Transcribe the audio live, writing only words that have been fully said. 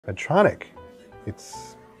Medtronic,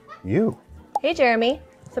 it's you. Hey, Jeremy.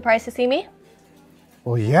 Surprised to see me?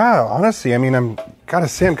 Well, yeah, honestly, gotta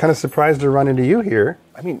say, I'm kind of surprised to run into you here.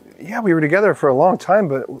 Yeah, we were together for a long time,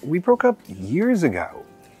 but we broke up years ago.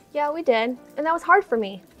 Yeah, we did. And that was hard for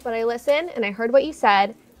me. But I listened and I heard what you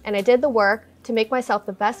said, and I did the work to make myself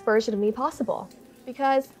the best version of me possible.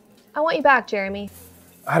 Because I want you back, Jeremy.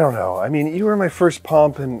 I don't know. You were my first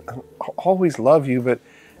pump, and I'll always love you, but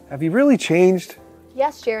have you really changed?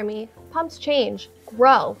 Yes, Jeremy. Pumps change,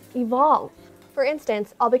 grow, evolve. For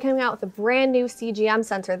instance, I'll be coming out with a brand new CGM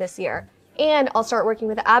sensor this year, and I'll start working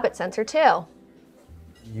with the Abbott sensor too.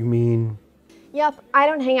 You mean? Yep, I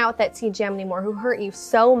don't hang out with that CGM anymore who hurt you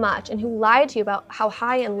so much and who lied to you about how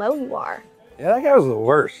high and low you are. Yeah, that guy was the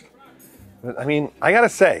worst. But I gotta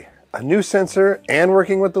say, a new sensor and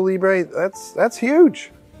working with the Libre, that's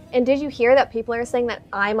huge. And did you hear that people are saying that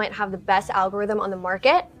I might have the best algorithm on the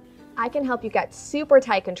market? I can help you get super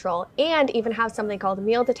tight control and even have something called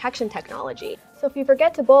meal detection technology. So if you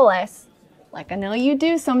forget to bolus, like I know you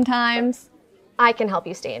do sometimes, I can help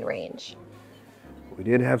you stay in range. We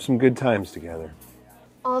did have some good times together.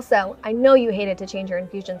 Also, I know you hated to change your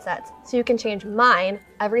infusion sets, so you can change mine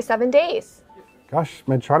every 7 days. Gosh,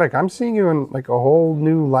 Medtronic, I'm seeing you in a whole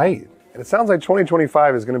new light. And it sounds like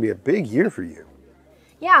 2025 is gonna be a big year for you.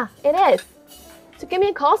 Yeah, it is. So give me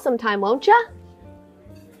a call sometime, won't ya?